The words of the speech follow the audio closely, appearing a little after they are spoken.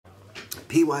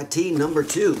PYT number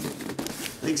 2.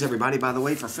 Thanks everybody, by the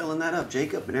way, for filling that up.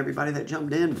 Jacob and everybody that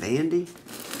jumped in. Vandy.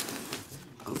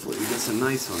 Hopefully we get some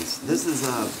nice ones. This is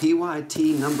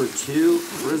PYT number 2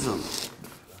 Prizm.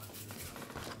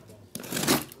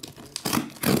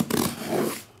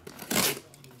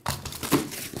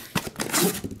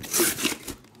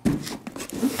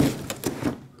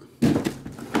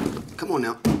 Come on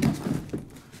now.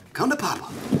 Come to Papa.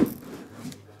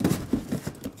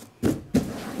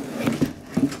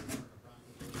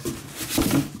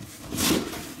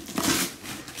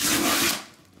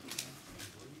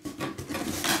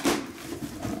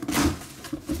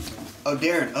 Oh,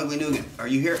 Darren, Ugly Nougat, are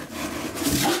you here?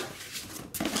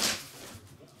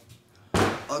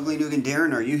 Ugly Nougat,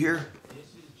 Darren, are you here?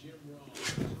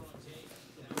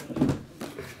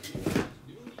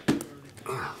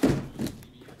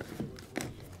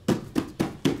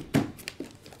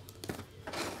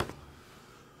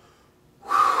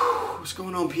 What's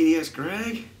going on, PDS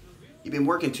Greg? You've been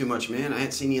working too much, man. I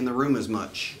ain't seen you in the room as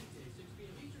much.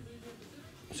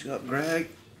 What's up, Greg?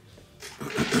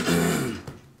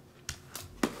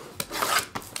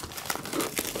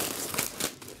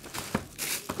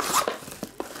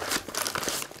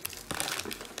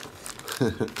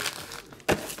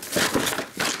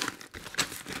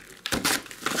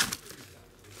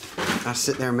 I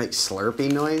sit there and make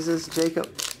slurpy noises, Jacob.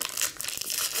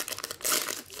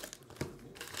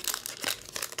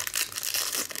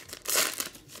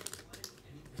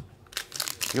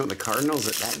 You want the Cardinals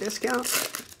at that discount?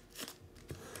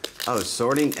 Oh,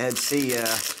 sorting? Ed C,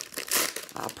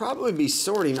 I'll probably be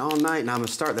sorting all night, and I'm going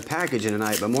to start the packaging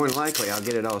tonight, but more than likely I'll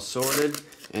get it all sorted,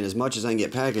 and as much as I can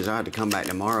get packaged, I'll have to come back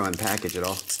tomorrow and package it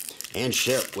all. And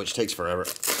ship, which takes forever.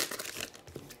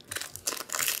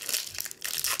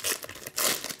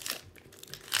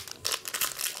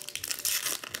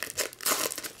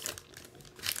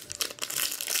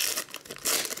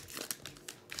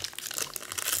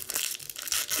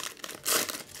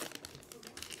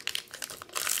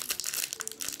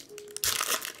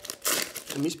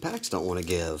 And these packs don't want to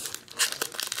give.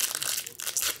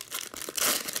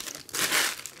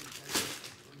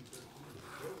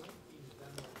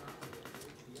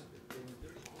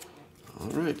 All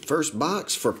right, first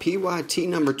box for PYT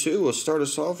number 2 will start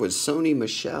us off with Sony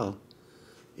Michelle.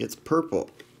 It's purple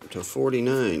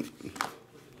 /49.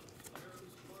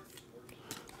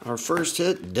 Our first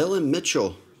hit, Dylan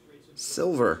Mitchell,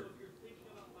 silver.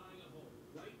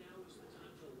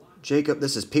 Jacob,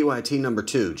 this is PYT number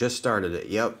 2. Just started it.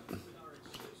 Yep.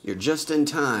 You're just in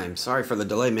time. Sorry for the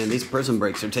delay, man. These Prizm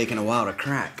breaks are taking a while to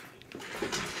crack.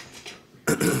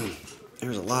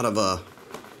 There's a lot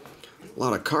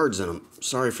of cards in them.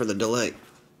 Sorry for the delay.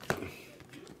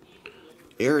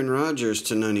 Aaron Rodgers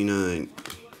 /99.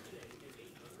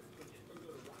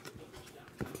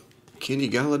 Kenny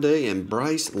Galladay and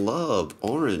Bryce Love,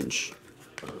 orange.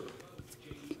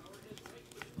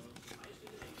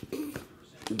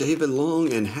 David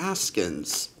Long and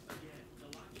Haskins.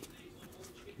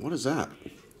 What is that?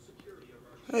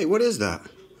 Hey, what is that?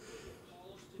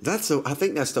 I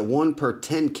think that's the 1 per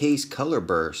 10 case color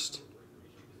burst.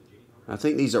 I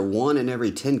think these are 1 in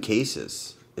every 10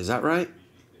 cases. Is that right?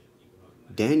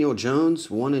 Daniel Jones,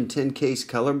 1 in 10 case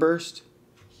color burst.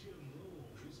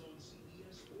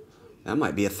 That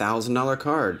might be a $1,000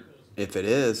 card. If it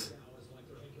is.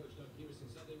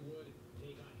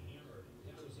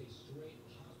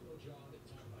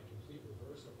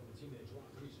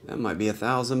 That might be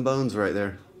 1,000 bones right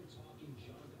there.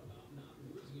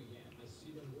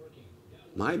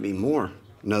 Might be more.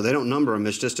 No, they don't number them.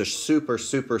 It's just a super,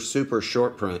 super, super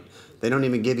short print. They don't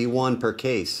even give you 1 per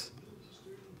case.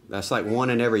 That's like 1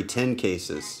 in every 10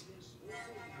 cases.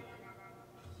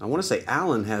 I want to say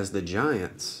Alan has the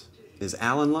Giants. Is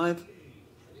Alan live?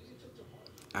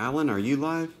 Alan, are you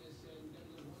live?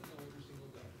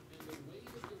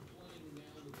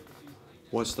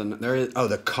 What's the... There is, oh,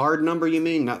 the card number you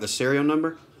mean, not the serial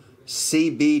number?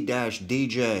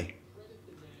 CB-DJ.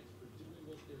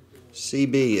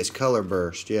 CB is color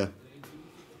burst, yeah.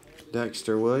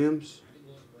 Dexter Williams.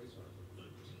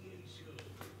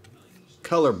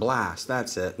 Color blast,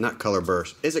 that's it, not color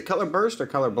burst. Is it color burst or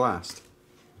color blast?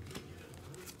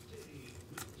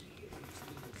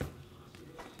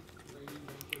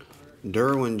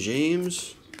 Derwin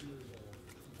James.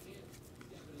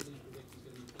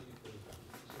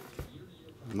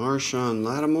 Marshawn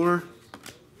Lattimore.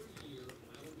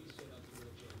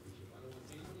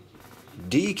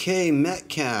 DK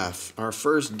Metcalf, our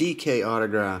first DK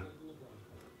autograph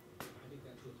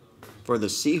for the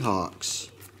Seahawks.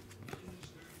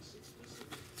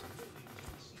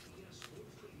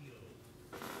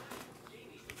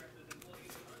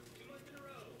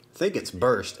 think it's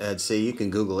burst, Ed C. You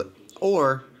can Google it.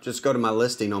 Or just go to my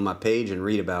listing on my page and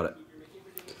read about it.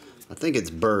 I think it's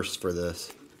burst for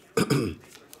this. But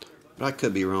I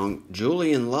could be wrong.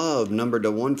 Julian Love, numbered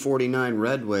to 149,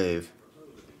 Red Wave.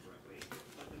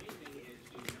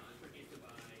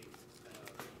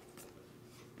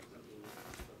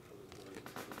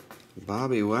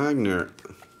 Bobby Wagner.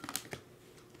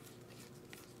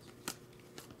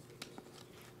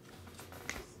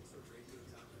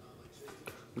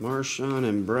 Marshawn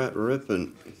and Brett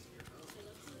Rippon.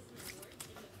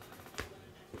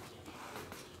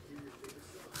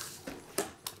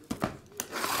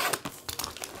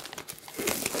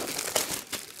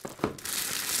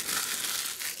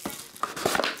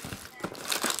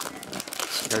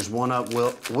 There's one up.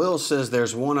 Will says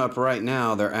there's one up right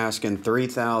now. They're asking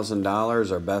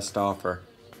 $3,000 or best offer.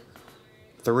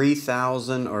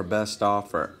 $3,000 or best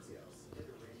offer.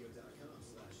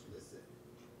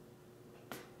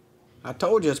 I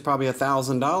told you it's probably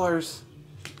 $1,000.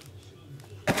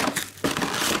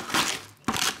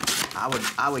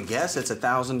 I would guess it's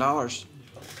 $1,000.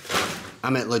 I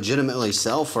meant legitimately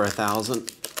sell for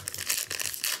 $1,000.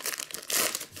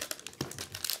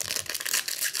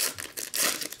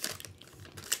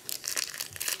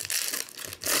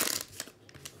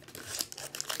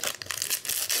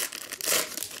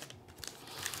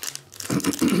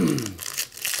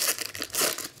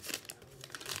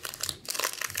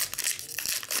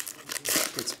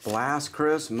 It's Blast,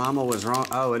 Chris. Mama was wrong.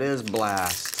 Oh, it is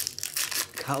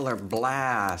Blast. Color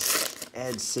Blast.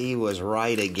 Ed C was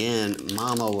right again.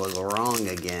 Mama was wrong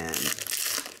again.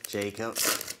 Jacob.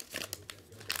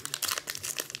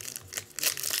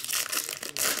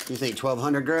 You think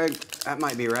 1,200, Greg? That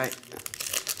might be right.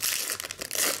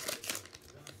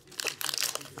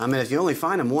 I mean, if you only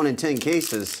find them 1 in 10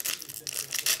 cases,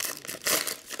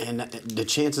 and the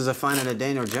chances of finding a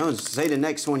Daniel Jones, say the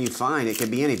next one you find, it could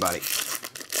be anybody.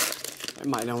 It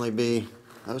might only be,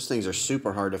 those things are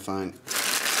super hard to find.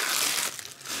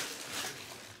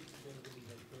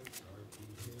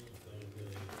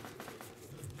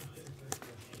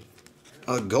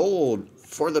 A gold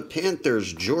for the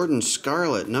Panthers, Jordan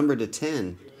Scarlett, numbered to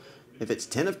 10. If it's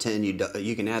 10 of 10,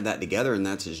 you can add that together, and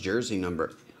that's his jersey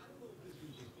number.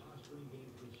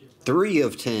 3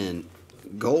 of 10,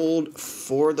 gold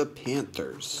for the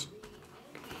Panthers.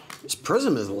 This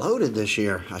Prizm is loaded this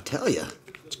year, I tell you.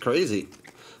 It's crazy.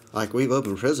 Like, we've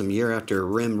opened Prizm year after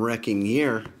rim-wrecking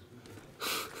year.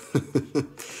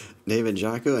 David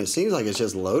Jocko, it seems like it's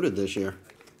just loaded this year.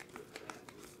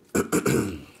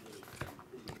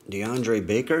 DeAndre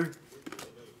Baker.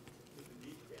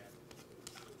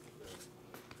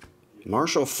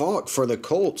 Marshall Faulk for the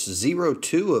Colts,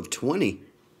 0-2 of 20. You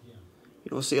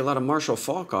don't see a lot of Marshall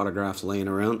Faulk autographs laying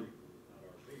around.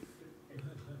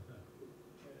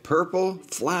 Purple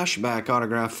flashback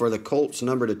autograph for the Colts,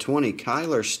 number to 20,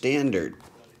 Kyler Standard.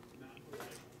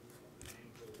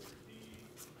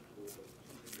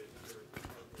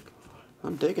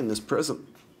 I'm digging this Prizm.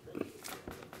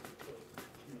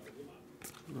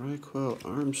 Raquel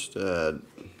Armstead.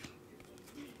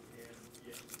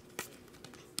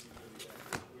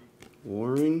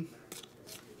 Warren.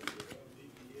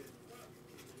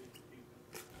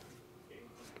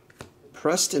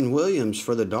 Preston Williams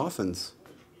for the Dolphins.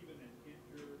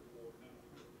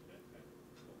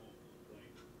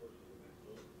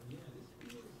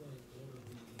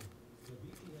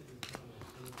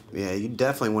 Yeah, you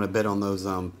definitely want to bid on those.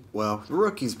 Well,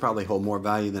 rookies probably hold more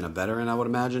value than a veteran, I would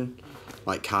imagine,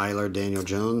 like Kyler, Daniel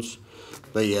Jones.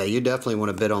 But yeah, you definitely want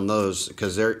to bid on those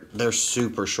because they're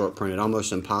super short printed,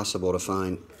 almost impossible to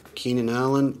find. Keenan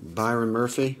Allen, Byron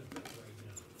Murphy,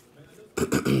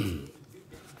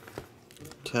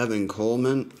 Tevin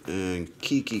Coleman, and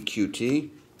Kiki QT.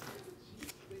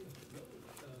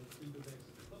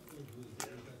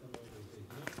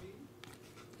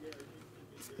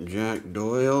 Jack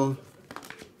Doyle.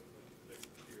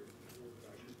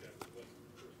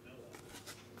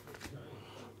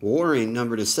 Warring,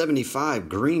 number to 75,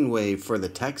 Green Wave for the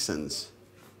Texans.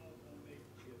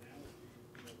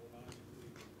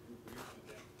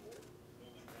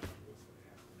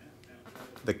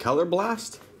 The Color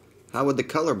Blast? How would the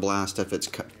Color Blast if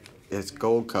it's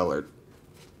gold colored?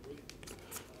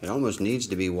 It almost needs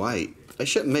to be white. They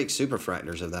shouldn't make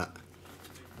superfractors of that.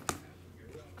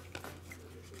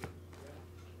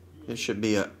 It should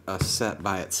be a set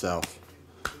by itself.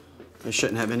 It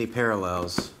shouldn't have any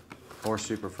parallels or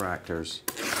superfractors.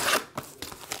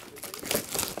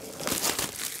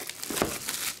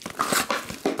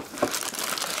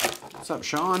 What's up,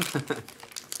 Sean?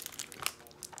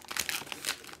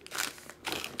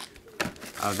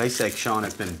 They say, Sean,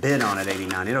 it's been bid on at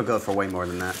 89. It'll go for way more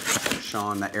than that.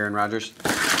 Sean, that Aaron Rodgers.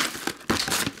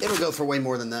 It'll go for way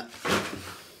more than that.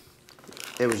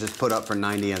 It was just put up for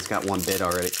 90 and it's got one bid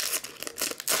already.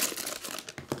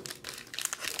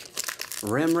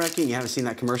 Rim wrecking? You haven't seen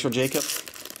that commercial, Jacob?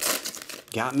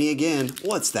 Got me again.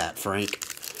 What's that, Frank?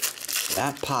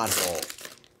 That pothole.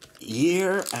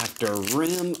 Year after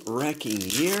rim wrecking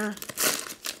year,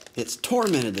 it's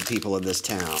tormented the people of this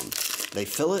town. They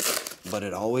fill it, but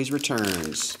it always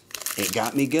returns. It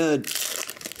got me good.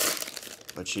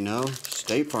 But you know,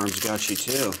 State Farm's got you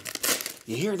too.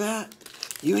 You hear that?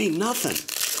 You ain't nothing.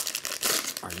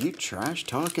 Are you trash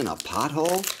talking a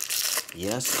pothole?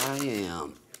 Yes, I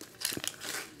am.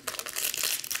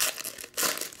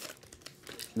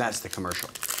 That's the commercial.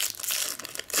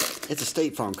 It's a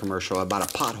State Farm commercial about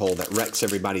a pothole that wrecks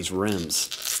everybody's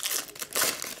rims.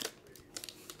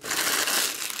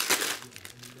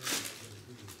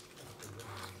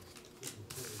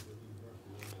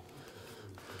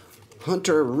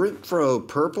 Hunter Renfrow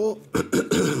purple.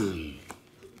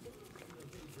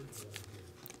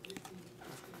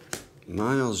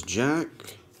 Miles Jack.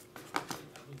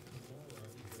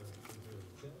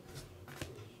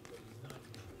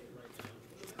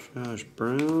 Josh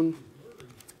Brown.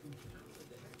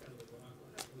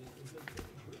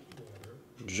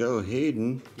 Joe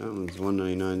Hayden. That one's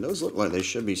 $1.99. Those look like they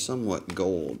should be somewhat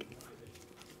gold.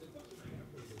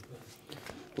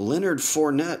 Leonard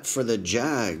Fournette for the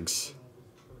Jags.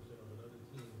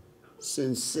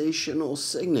 Sensational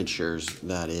signatures,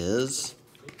 that is.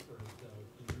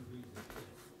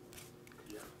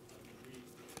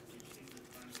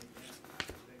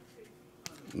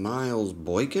 Miles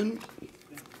Boykin.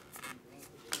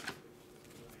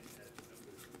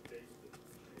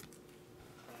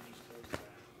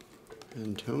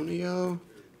 Antonio.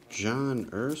 John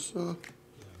Ursa.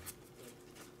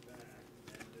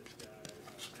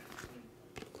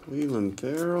 Cleveland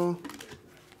Farrell.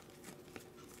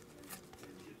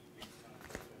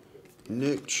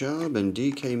 Nick Chubb and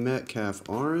DK Metcalf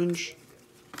orange.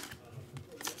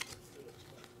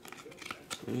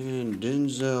 And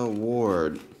Denzel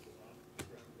Ward.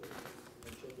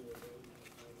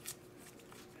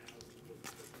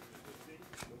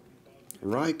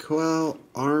 Raquel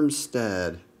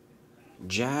Armstead.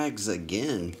 Jags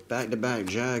again. Back-to-back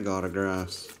Jag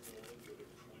autographs.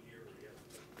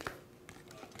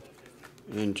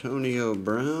 Antonio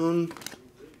Brown.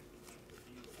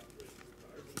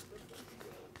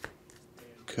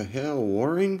 Cahal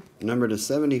Waring, number to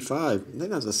 75. I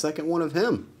think that's the second one of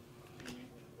him.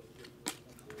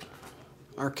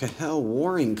 Our Cahal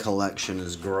Waring collection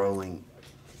is growing.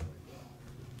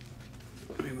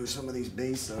 Let me move some of these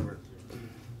base over.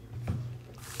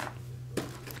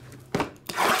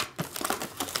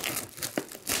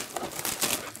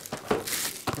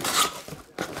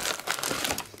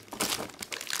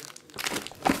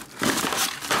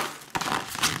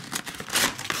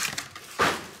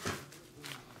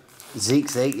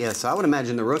 Zeke's 8, yes. So I would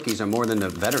imagine the rookies are more than the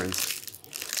veterans.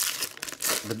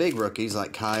 The big rookies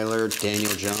like Kyler,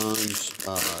 Daniel Jones,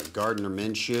 Gardner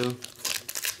Minshew.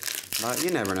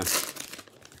 You never know.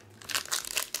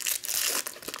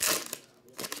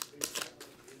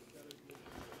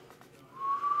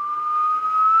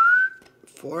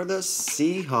 For the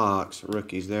Seahawks,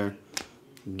 rookies there.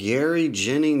 Gary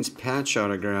Jennings patch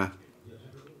autograph.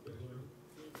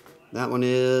 That one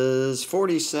is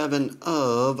 47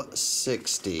 of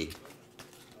 60.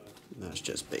 That's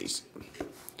just basic.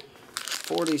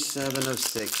 47 of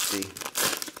 60.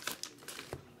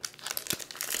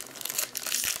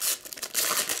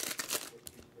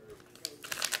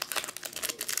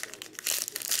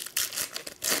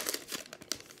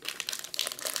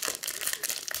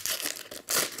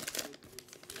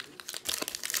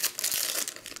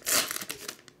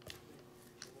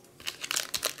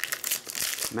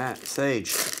 Matt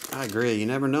Sage, I agree. You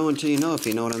never know until you know, if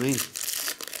you know what I mean.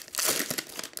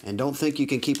 And don't think you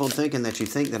can keep on thinking that you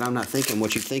think that I'm not thinking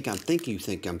what you think I'm thinking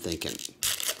I'm thinking.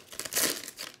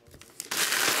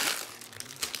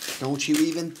 Don't you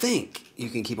even think you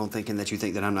can keep on thinking that you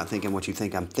think that I'm not thinking what you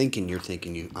think I'm thinking you're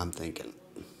thinking I'm thinking.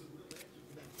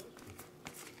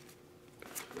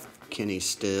 Kenny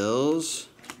Stills.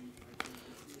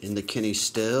 In the Kenny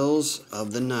Stills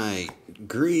of the night.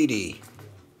 Greedy.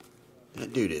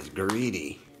 That dude is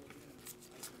greedy.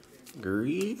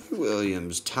 Greedy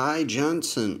Williams. Ty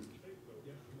Johnson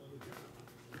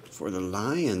for the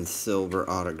Lions silver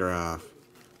autograph.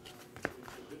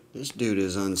 This dude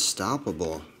is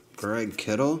unstoppable. Greg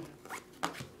Kittle.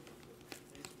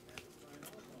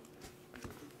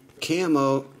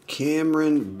 Camo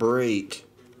Cameron Brate.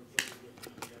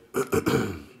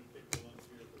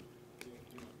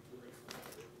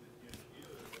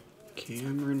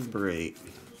 Cameron Brate.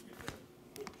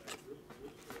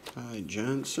 Ty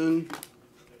Johnson.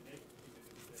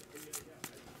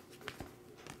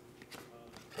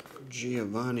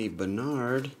 Giovanni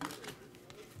Bernard.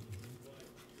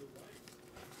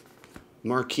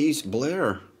 Marquise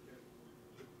Blair.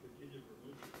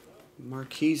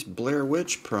 Marquise Blair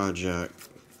Witch Project.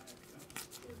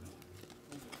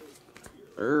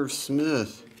 Irv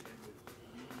Smith.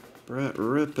 Brett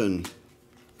Rippon.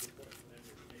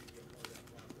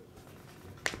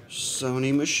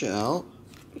 Sony Michel.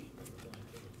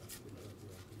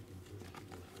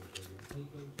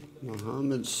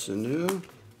 Mohamed Sanu.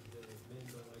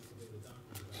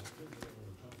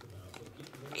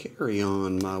 Carry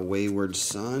on, my wayward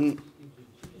son.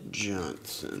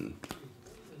 Johnson.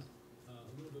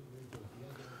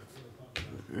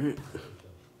 All right.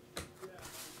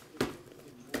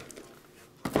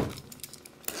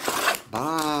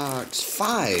 Box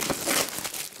 5.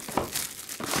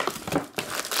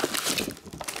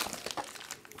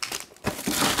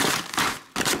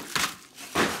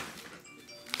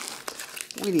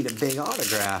 We need a big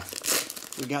autograph.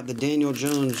 We got the Daniel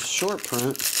Jones short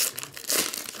print.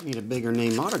 We need a bigger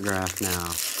name autograph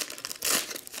now.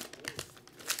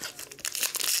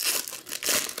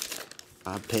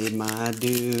 I paid my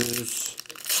dues.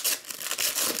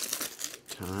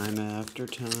 Time after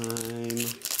time.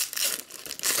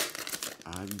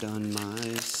 I've done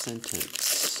my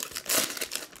sentence.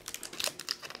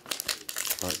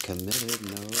 But committed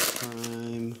no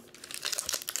crime.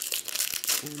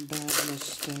 And bad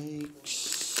mistakes.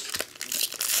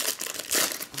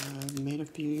 I've made a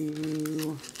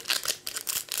few.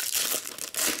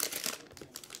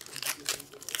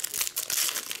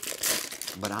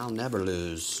 But I'll never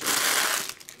lose.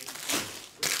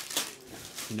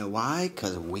 You know why?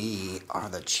 Because we are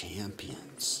the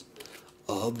champions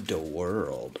of the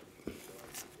world.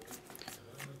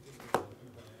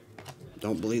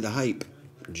 Don't believe the hype.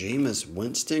 Jameis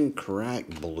Winston, crack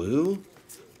blue.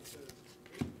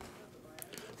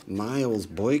 Miles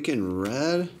Boykin,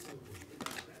 red.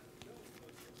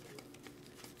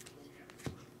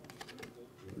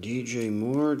 DJ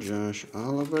Moore, Josh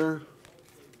Oliver.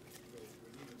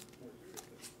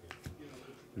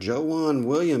 Joanne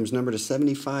Williams, number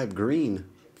 /75, green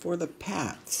for the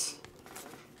Pats.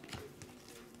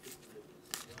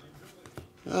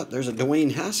 Oh, there's a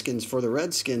Dwayne Haskins for the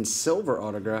Redskins, silver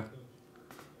autograph.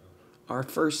 Our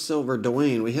first silver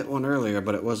Dwayne. We hit one earlier,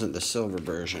 but it wasn't the silver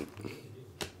version.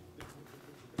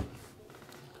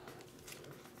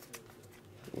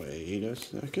 Wait a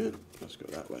second. Let's go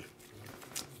that way.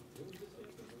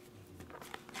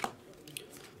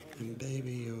 And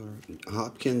baby, or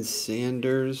Hopkins,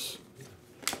 Sanders,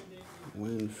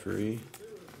 Winfrey.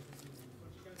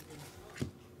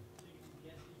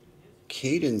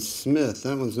 Caden Smith,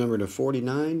 that one's numbered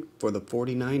 /49 for the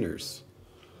 49ers.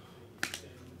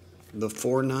 The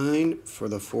 4-9 for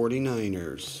the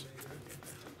 49ers.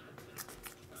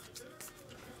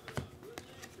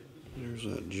 There's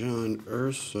a John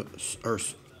Ursua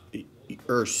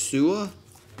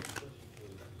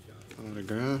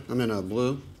autograph. I'm in a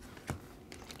blue.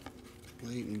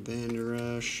 Leighton Vander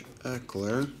Esch,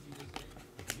 Eckler.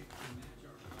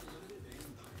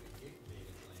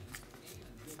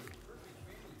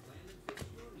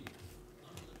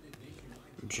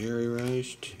 Jerry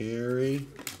Rice, Terry.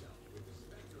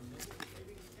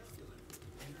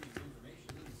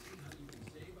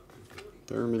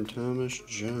 Thurman Thomas,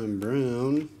 John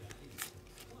Brown.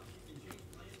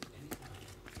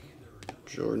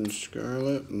 Jordan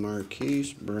Scarlett,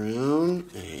 Marquise Brown,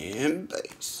 and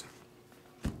base.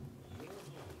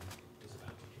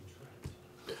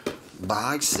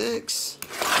 Box 6,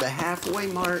 the halfway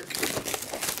mark.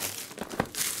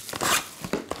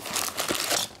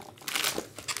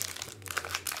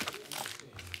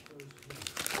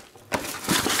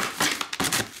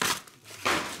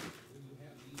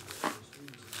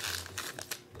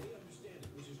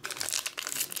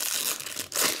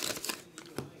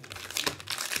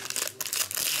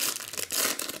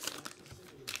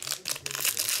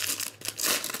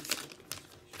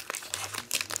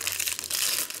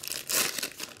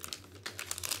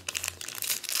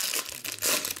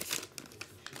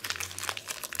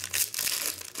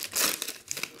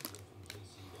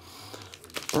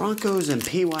 Broncos and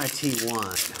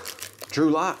PYT1.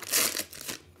 Drew Lock.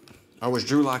 Or was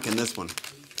Drew Lock in this one? I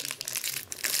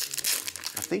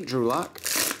think Drew Lock.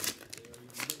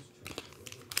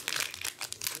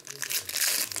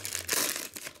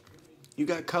 You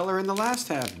got color in the last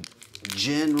half.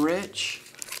 Jen Rich.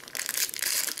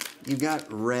 You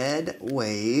got red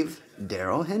wave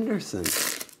Darrell Henderson.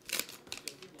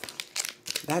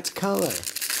 That's color.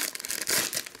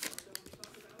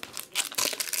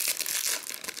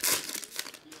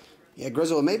 Yeah,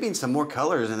 Grizzle, maybe some more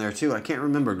colors in there too. I can't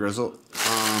remember, Grizzle.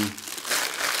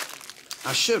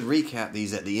 I should recap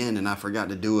these at the end, and I forgot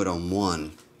to do it on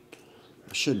one.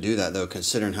 I should do that though,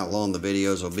 considering how long the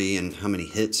videos will be and how many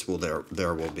hits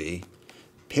there will be.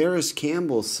 Paris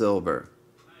Campbell Silver.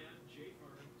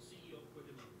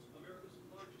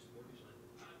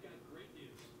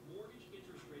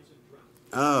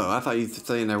 Oh, I thought you were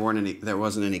saying there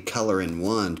wasn't any color in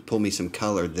one. Pull me some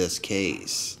color this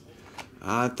case.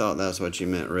 I thought that's what you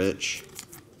meant, Rich.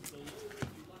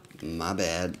 My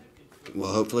bad.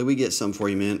 Well, hopefully we get some for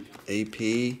you, man.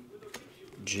 AP,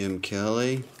 Jim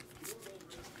Kelly,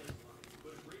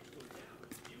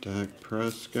 Dak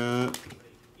Prescott,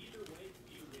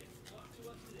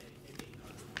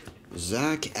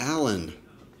 Zach Allen.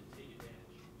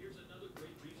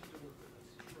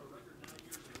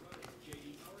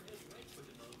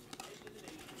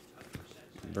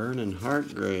 Vernon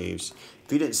Hartgraves.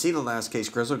 If you didn't see the last case,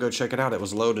 Grizzle, go check it out. It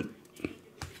was loaded.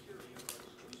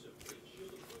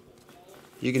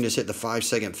 You can just hit the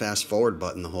 5-second fast forward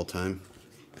button the whole time.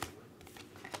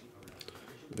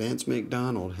 Vance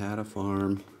McDonald had a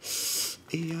farm.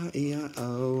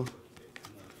 E-I-E-I-O.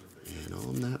 And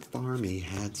on that farm he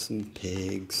had some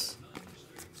pigs.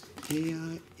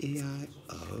 E-I-E-I-O.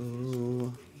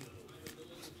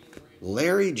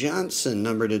 Larry Johnson,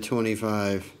 number to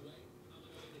 25.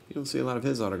 You don't see a lot of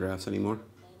his autographs anymore.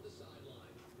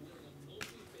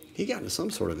 He got into some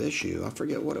sort of issue. I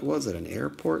forget what it was, at an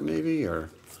airport maybe, or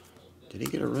did he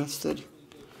get arrested?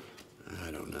 I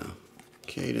don't know.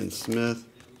 Caden Smith.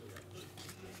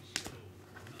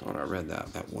 Thought I read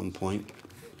that at one point,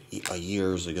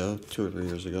 years ago, 2 or 3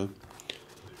 years ago.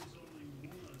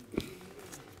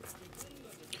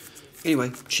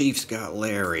 Anyway, Chiefs got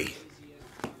Larry.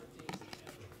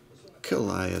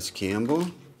 Calais Campbell.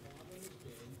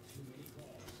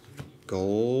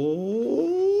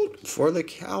 Gold for the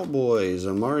Cowboys.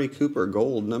 Amari Cooper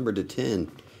gold, number to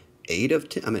 10. 8 of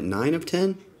 10. I'm at 9 of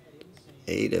 10.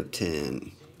 8 of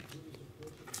 10.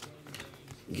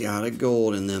 Got a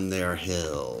gold in them there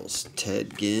hills.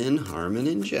 Ted Ginn, Harmon,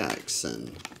 and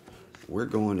Jackson. We're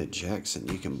going to Jackson.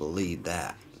 You can believe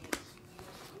that.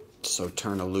 So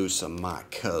turn loose of my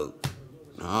coat.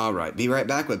 All right. Be right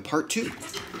back with part 2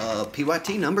 of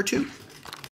PYT number 2.